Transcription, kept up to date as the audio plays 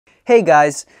Hey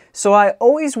guys, so I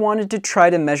always wanted to try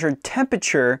to measure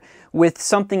temperature with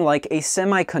something like a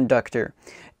semiconductor.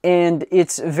 And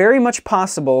it's very much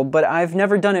possible, but I've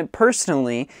never done it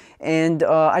personally, and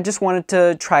I just wanted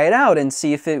to try it out and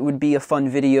see if it would be a fun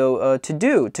video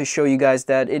to show you guys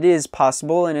that it is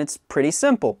possible and it's pretty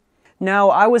simple. Now,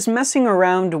 I was messing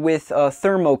around with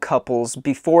thermocouples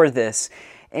before this,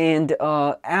 and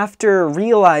after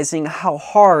realizing how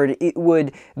hard it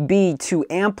would be to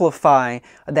amplify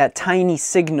that tiny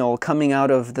signal coming out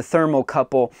of the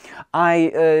thermocouple,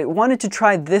 I wanted to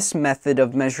try this method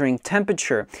of measuring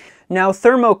temperature. Now,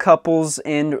 thermocouples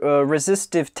and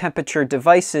resistive temperature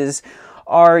devices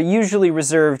are usually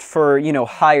reserved for,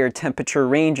 higher temperature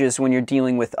ranges when you're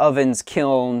dealing with ovens,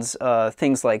 kilns,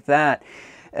 things like that.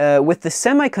 With the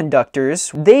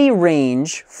semiconductors, they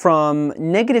range from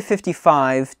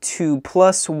 -55 to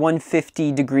plus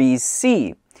 150 degrees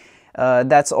C.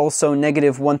 That's also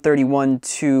 -131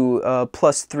 to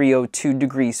plus 302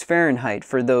 degrees Fahrenheit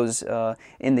for those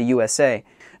in the USA.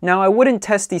 Now, I wouldn't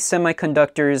test these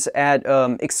semiconductors at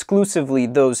exclusively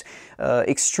those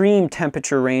extreme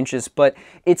temperature ranges, but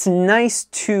it's nice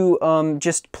to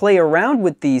just play around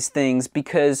with these things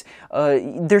because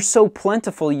they're so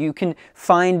plentiful. You can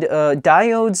find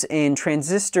diodes and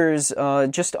transistors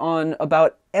just on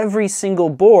about every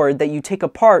single board that you take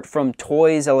apart from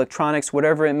toys, electronics,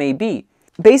 whatever it may be.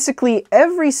 Basically,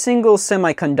 every single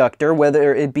semiconductor,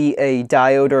 whether it be a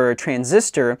diode or a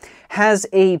transistor, has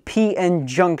a p-n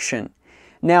junction.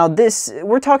 Now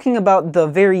we're talking about the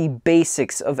very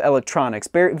basics of electronics,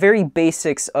 very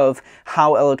basics of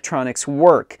how electronics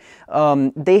work.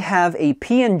 They have a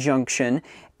p-n junction,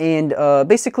 and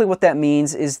basically what that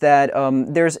means is that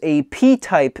there's a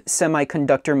p-type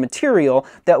semiconductor material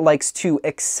that likes to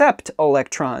accept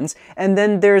electrons, and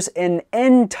then there's an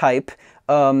n-type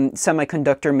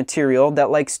semiconductor material that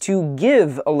likes to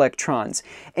give electrons.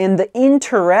 And the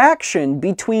interaction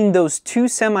between those two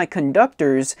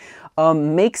semiconductors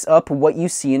makes up what you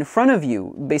see in front of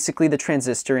you, basically the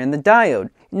transistor and the diode.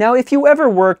 Now, if you ever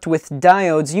worked with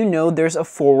diodes, you know there's a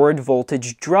forward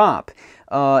voltage drop,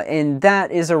 and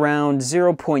that is around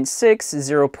 0.6,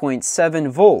 0.7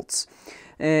 volts.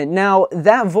 Now,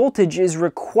 that voltage is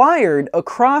required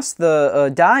across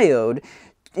the diode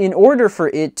in order for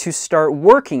it to start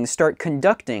working, start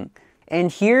conducting. And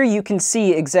here you can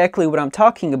see exactly what I'm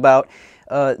talking about.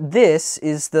 This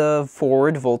is the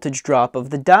forward voltage drop of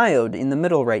the diode in the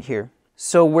middle right here.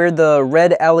 So where the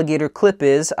red alligator clip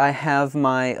is, I have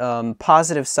my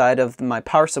positive side of my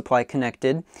power supply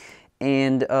connected,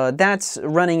 and that's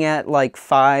running at like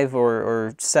 5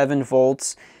 or 7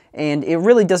 volts. And it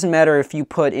really doesn't matter if you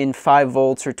put in 5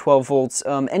 volts or 12 volts,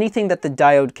 anything that the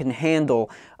diode can handle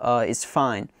is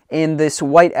fine. And this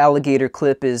white alligator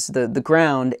clip is the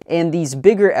ground, and these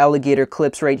bigger alligator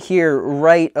clips right here,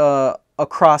 right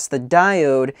across the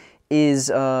diode, is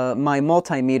my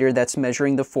multimeter that's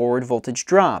measuring the forward voltage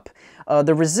drop.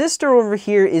 The resistor over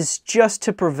here is just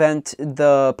to prevent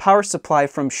the power supply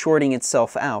from shorting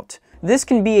itself out. This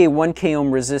can be a 1K ohm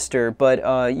resistor, but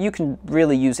you can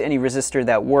really use any resistor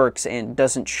that works and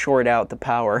doesn't short out the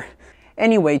power.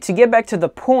 Anyway, to get back to the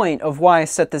point of why I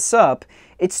set this up,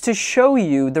 it's to show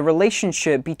you the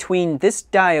relationship between this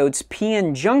diode's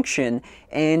p-n junction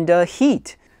and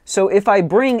heat. So if I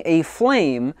bring a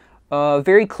flame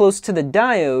very close to the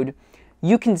diode,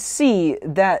 you can see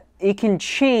that it can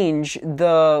change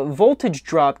the voltage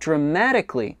drop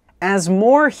dramatically. As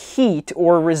more heat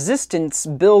or resistance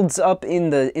builds up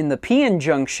in the p-n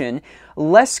junction,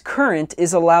 less current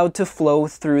is allowed to flow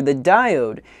through the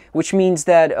diode, which means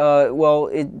that, well,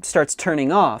 it starts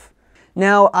turning off.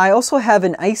 Now, I also have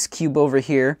an ice cube over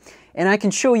here, and I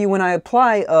can show you when I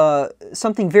apply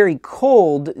something very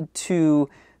cold to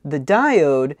the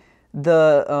diode,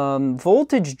 the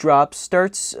voltage drop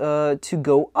starts to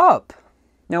go up.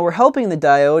 Now, we're helping the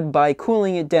diode by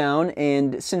cooling it down,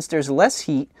 and since there's less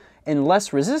heat and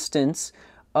less resistance,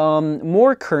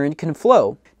 more current can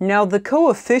flow. Now, the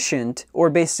coefficient,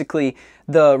 or basically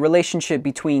the relationship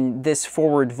between this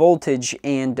forward voltage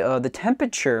and the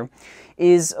temperature,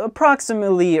 is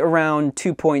approximately around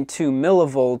 2.2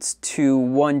 millivolts to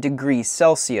 1 degree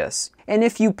Celsius. And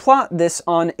if you plot this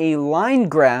on a line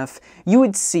graph, you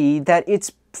would see that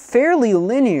it's fairly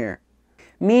linear,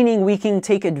 meaning we can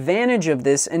take advantage of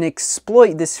this and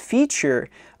exploit this feature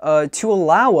to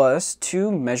allow us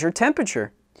to measure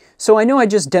temperature. So I know I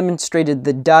just demonstrated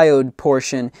the diode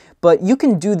portion, but you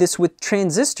can do this with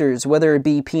transistors, whether it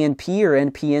be PNP or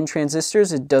NPN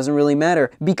transistors, it doesn't really matter,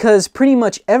 because pretty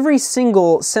much every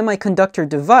single semiconductor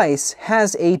device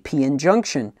has a PN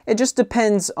junction. It just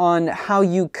depends on how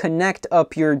you connect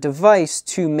up your device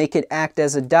to make it act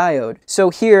as a diode.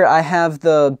 So here I have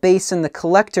the base and the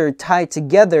collector tied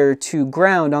together to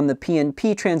ground on the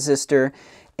PNP transistor,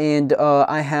 and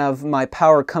I have my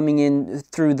power coming in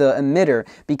through the emitter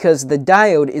because the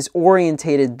diode is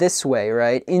orientated this way,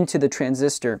 right, into the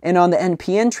transistor. And on the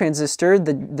NPN transistor,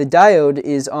 the diode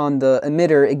is on the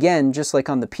emitter, again, just like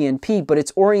on the PNP, but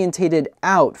it's orientated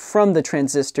out from the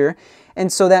transistor.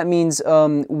 And so that means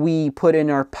we put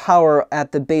in our power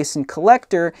at the base and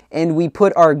collector, and we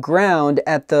put our ground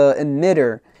at the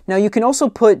emitter. Now you can also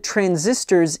put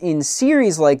transistors in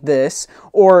series like this,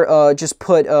 or just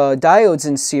put diodes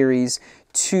in series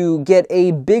to get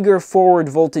a bigger forward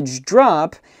voltage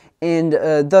drop, and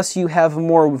thus you have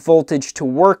more voltage to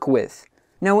work with.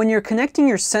 Now when you're connecting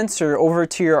your sensor over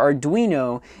to your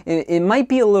Arduino, it might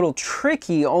be a little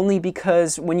tricky only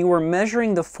because when you were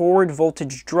measuring the forward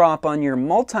voltage drop on your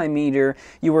multimeter,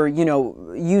 you were,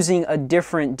 using a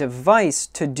different device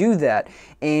to do that,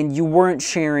 and you weren't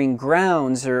sharing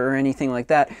grounds or anything like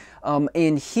that.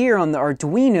 And here on the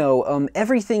Arduino,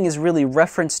 everything is really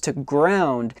referenced to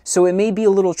ground, so it may be a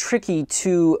little tricky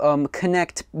to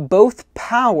connect both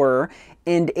power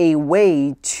and a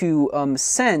way to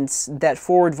sense that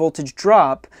forward voltage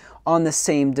drop on the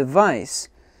same device.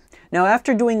 Now,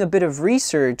 after doing a bit of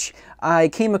research, I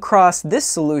came across this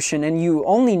solution, and you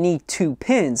only need 2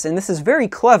 pins, and this is very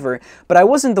clever, but I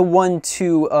wasn't the one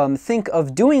to think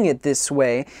of doing it this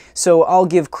way, so I'll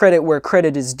give credit where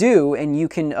credit is due, and you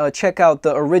can check out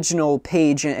the original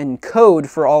page and code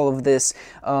for all of this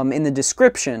in the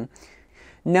description.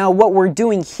 Now, what we're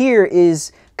doing here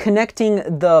is connecting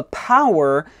the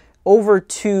power over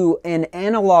to an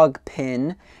analog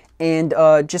pin, and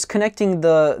just connecting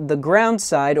the ground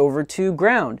side over to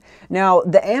ground. Now,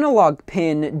 the analog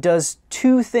pin does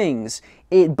 2 things.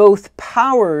 It both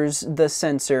powers the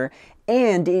sensor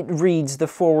and it reads the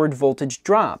forward voltage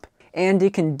drop. And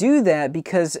it can do that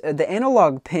because the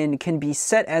analog pin can be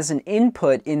set as an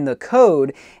input in the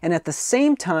code, and at the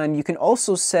same time you can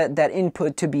also set that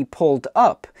input to be pulled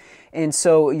up. And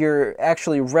so you're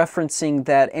actually referencing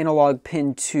that analog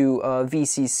pin to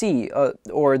VCC,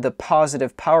 or the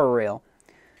positive power rail.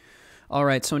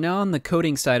 Alright, so now on the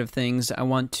coding side of things, I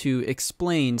want to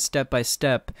explain step by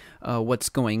step what's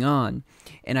going on.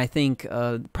 And I think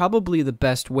probably the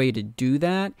best way to do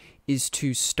that is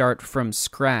to start from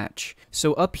scratch.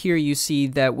 So up here you see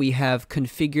that we have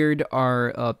configured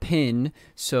our pin,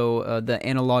 so the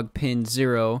analog pin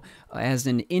 0, as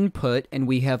an input, and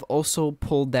we have also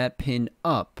pulled that pin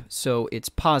up, so it's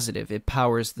positive. It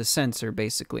powers the sensor,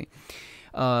 basically.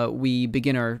 We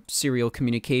begin our serial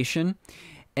communication,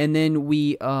 and then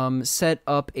we set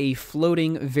up a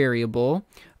floating variable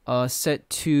set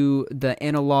to the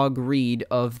analog read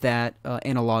of that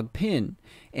analog pin.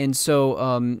 And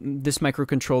so this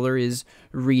microcontroller is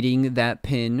reading that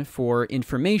pin for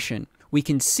information. We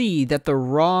can see that the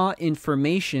raw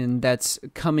information that's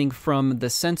coming from the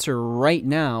sensor right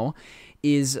now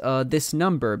is this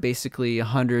number, basically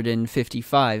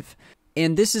 155.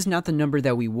 And this is not the number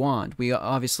that we want. We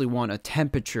obviously want a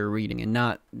temperature reading and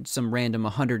not some random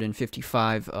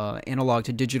 155 analog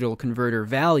to digital converter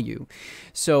value.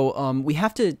 So we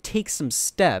have to take some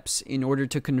steps in order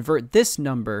to convert this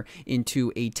number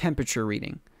into a temperature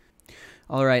reading.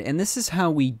 All right, and this is how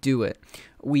we do it.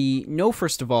 We know,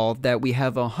 first of all, that we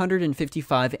have a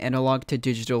 155 analog to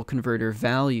digital converter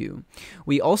value.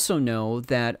 We also know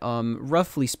that,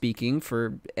 roughly speaking,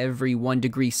 for every 1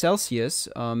 degree Celsius,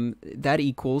 that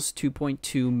equals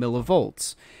 2.2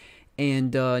 millivolts.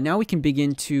 And now we can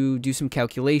begin to do some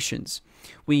calculations.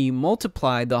 We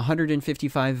multiply the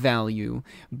 155 value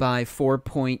by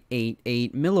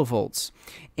 4.88 millivolts.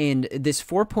 And this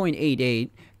 4.88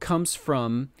 comes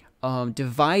from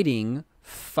dividing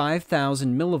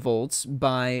 5,000 millivolts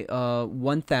by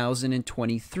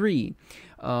 1,023.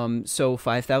 So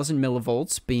 5,000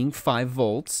 millivolts being 5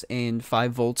 volts, and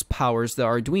 5 volts powers the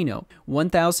Arduino.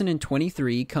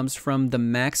 1,023 comes from the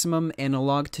maximum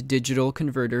analog to digital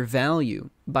converter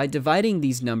value. By dividing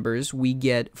these numbers, we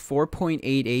get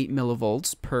 4.88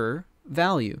 millivolts per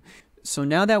value. So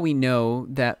now that we know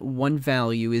that one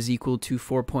value is equal to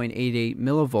 4.88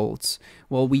 millivolts,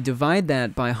 well, we divide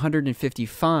that by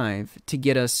 155 to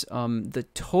get us the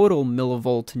total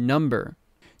millivolt number.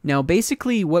 Now,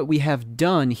 basically what we have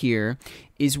done here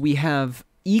is we have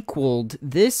equaled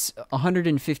this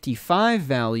 155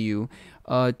 value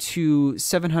to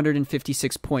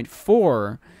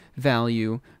 756.4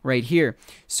 value right here.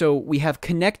 So we have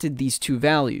connected these two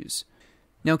values.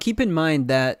 Now keep in mind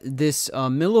that this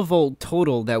millivolt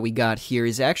total that we got here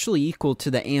is actually equal to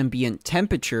the ambient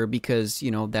temperature, because, you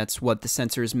know, that's what the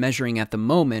sensor is measuring at the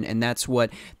moment, and that's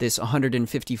what this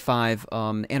 155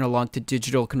 analog to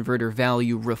digital converter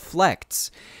value reflects.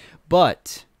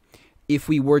 But if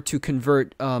we were to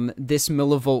convert this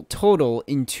millivolt total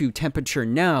into temperature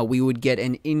now, we would get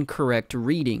an incorrect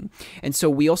reading. And so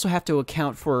we also have to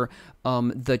account for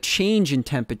the change in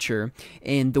temperature,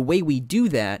 and the way we do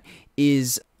that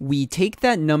is we take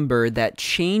that number that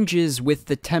changes with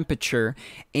the temperature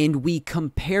and we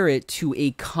compare it to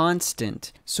a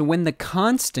constant. So when the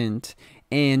constant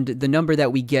and the number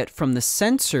that we get from the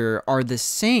sensor are the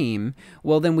same,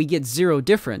 well, then we get zero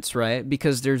difference, right?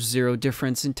 Because there's zero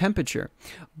difference in temperature.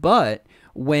 But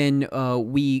when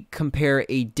we compare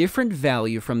a different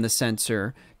value from the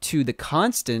sensor to the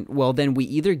constant, well, then we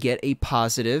either get a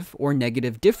positive or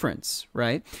negative difference,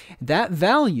 right? That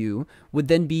value would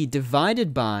then be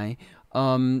divided by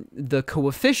the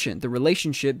coefficient, the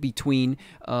relationship between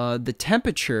the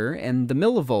temperature and the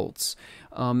millivolts.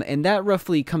 And that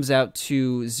roughly comes out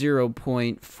to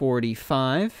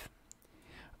 0.45.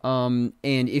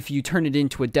 And if you turn it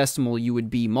into a decimal, you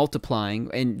would be multiplying,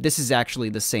 and this is actually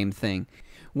the same thing.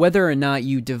 Whether or not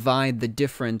you divide the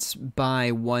difference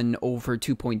by 1 over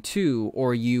 2.2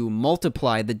 or you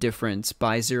multiply the difference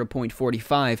by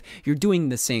 0.45, you're doing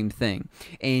the same thing,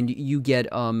 and you get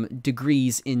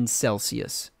degrees in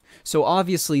Celsius. So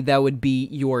obviously that would be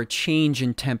your change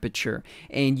in temperature,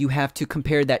 and you have to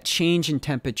compare that change in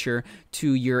temperature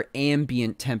to your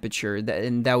ambient temperature,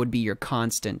 and that would be your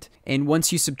constant. And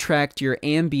once you subtract your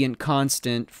ambient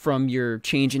constant from your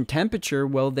change in temperature,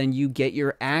 well, then you get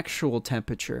your actual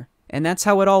temperature. And that's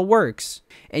how it all works.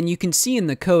 And you can see in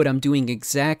the code I'm doing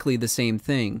exactly the same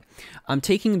thing. I'm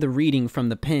taking the reading from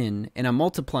the pin and I'm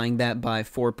multiplying that by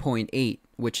 4.8,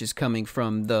 which is coming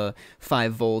from the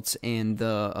 5 volts and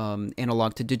the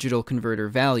analog to digital converter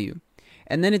value.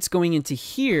 And then it's going into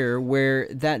here where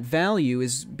that value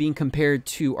is being compared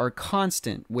to our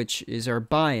constant, which is our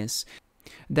bias.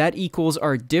 That equals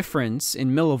our difference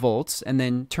in millivolts, and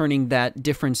then turning that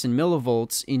difference in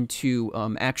millivolts into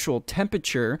actual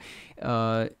temperature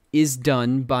is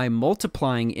done by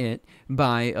multiplying it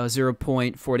by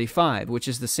 0.45, which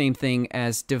is the same thing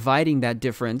as dividing that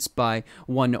difference by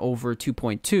 1 over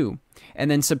 2.2. And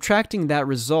then subtracting that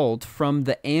result from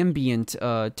the ambient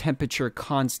temperature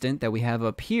constant that we have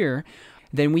up here,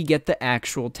 then we get the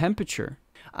actual temperature.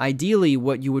 Ideally,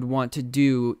 what you would want to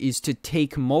do is to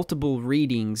take multiple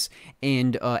readings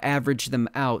and average them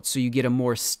out so you get a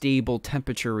more stable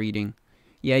temperature reading.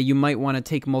 Yeah, you might want to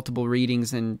take multiple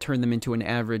readings and turn them into an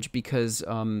average because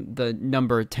the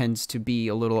number tends to be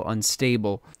a little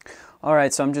unstable.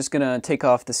 Alright, so I'm just going to take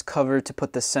off this cover to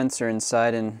put the sensor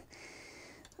inside, and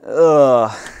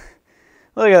ugh,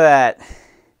 look at that.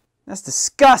 That's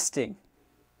disgusting.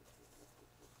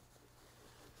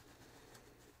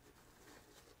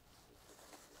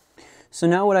 So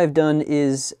now what I've done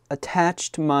is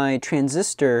attached my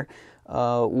transistor,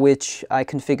 which I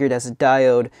configured as a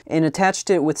diode, and attached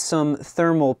it with some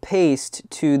thermal paste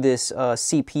to this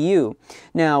CPU.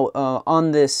 Now,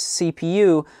 on this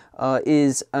CPU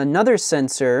is another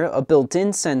sensor, a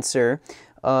built-in sensor,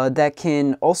 that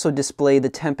can also display the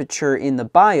temperature in the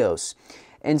BIOS.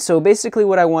 And so basically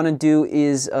what I want to do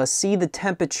is see the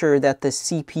temperature that the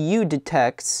CPU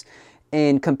detects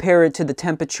and compare it to the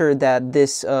temperature that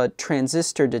this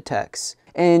transistor detects.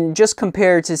 And just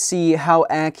compare to see how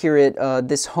accurate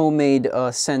this homemade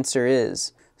sensor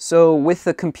is. So with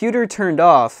the computer turned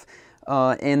off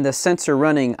and the sensor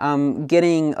running, I'm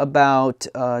getting about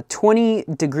 20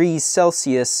 degrees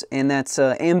Celsius, and that's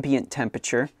ambient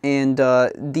temperature. And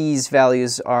these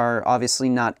values are obviously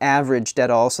not averaged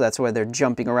at all, so that's why they're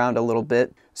jumping around a little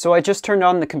bit. So I just turned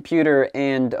on the computer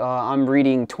and I'm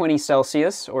reading 20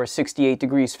 Celsius or 68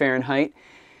 degrees Fahrenheit.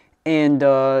 And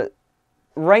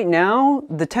right now,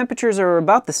 the temperatures are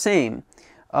about the same.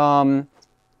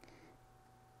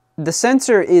 The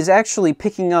sensor is actually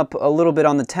picking up a little bit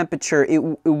on the temperature. It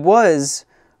was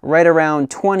right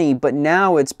around 20, but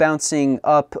now it's bouncing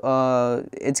up.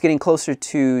 It's getting closer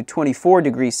to 24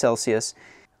 degrees Celsius.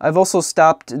 I've also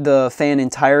stopped the fan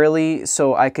entirely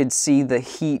so I could see the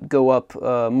heat go up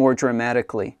more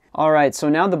dramatically. Alright, so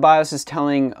now the BIOS is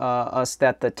telling us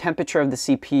that the temperature of the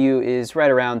CPU is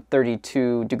right around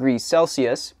 32 degrees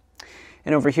Celsius.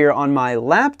 And over here on my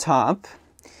laptop,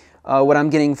 what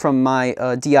I'm getting from my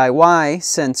DIY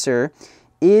sensor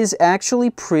is actually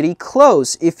pretty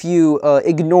close. If you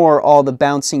ignore all the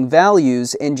bouncing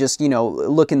values and just, you know,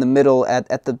 look in the middle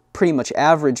at the pretty much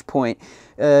average point,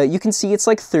 you can see it's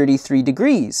like 33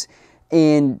 degrees.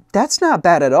 And that's not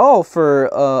bad at all for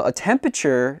a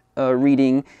temperature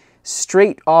reading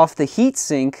straight off the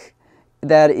heatsink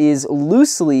that is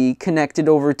loosely connected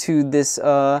over to this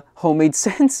homemade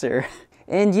sensor.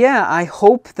 And yeah, I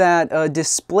hope that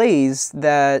displays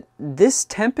that this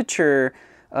temperature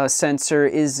sensor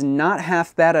is not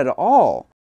half bad at all.